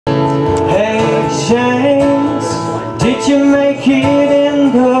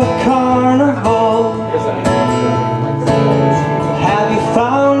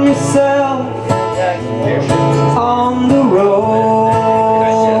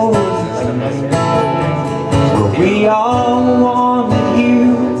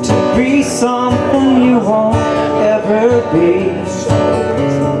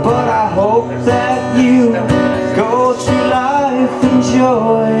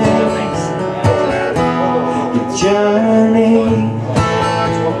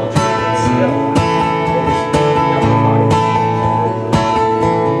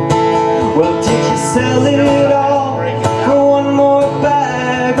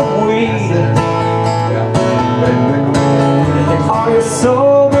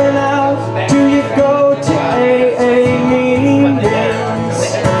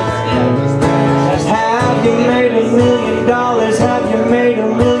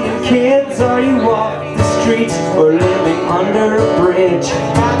kids? Are you off the streets or living under a bridge?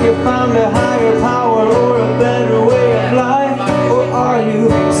 Have you found a higher power or a better way of life? Or are you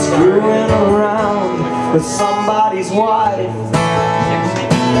screwing around with somebody's wife?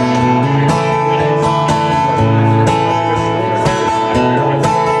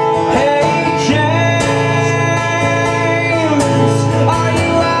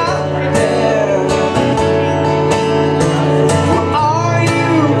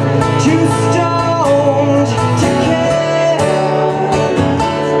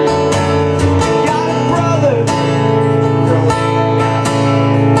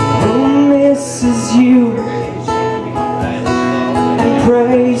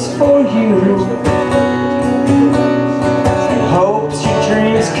 Prays for you, hopes your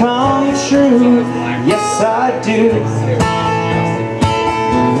dreams come true. Yes, I do.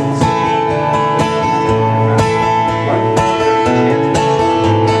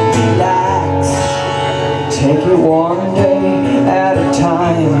 Relax, take it one day at a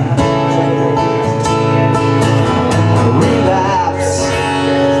time. Relapse,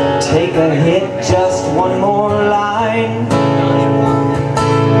 take a hit, just one more line.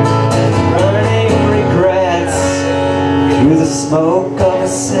 Through the smoke of a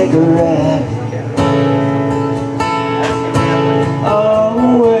cigarette,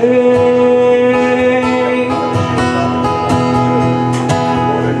 away.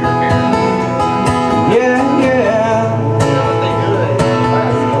 Yeah, yeah.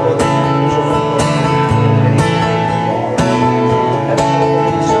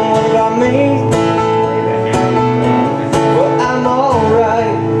 So what about me? Well, I'm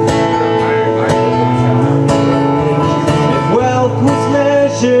alright.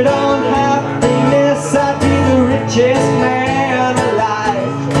 Measured on happiness, I'd be the richest man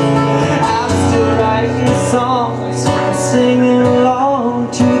alive. I'm still writing songs, singing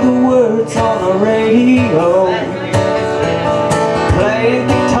along to the words on the radio, playing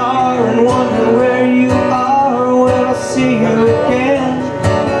guitar and wondering where you are when I'll see you again.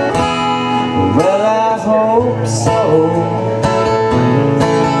 Well, I hope so.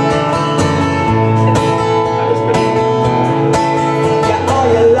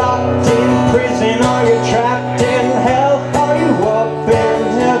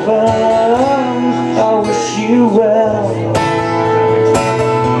 You well.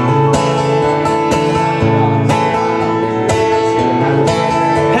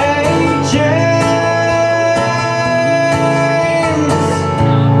 Hey James,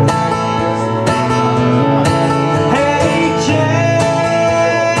 hey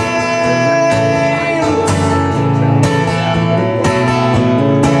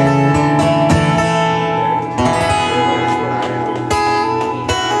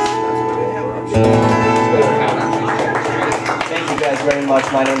Thank you guys very much.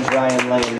 My name is Ryan Lane.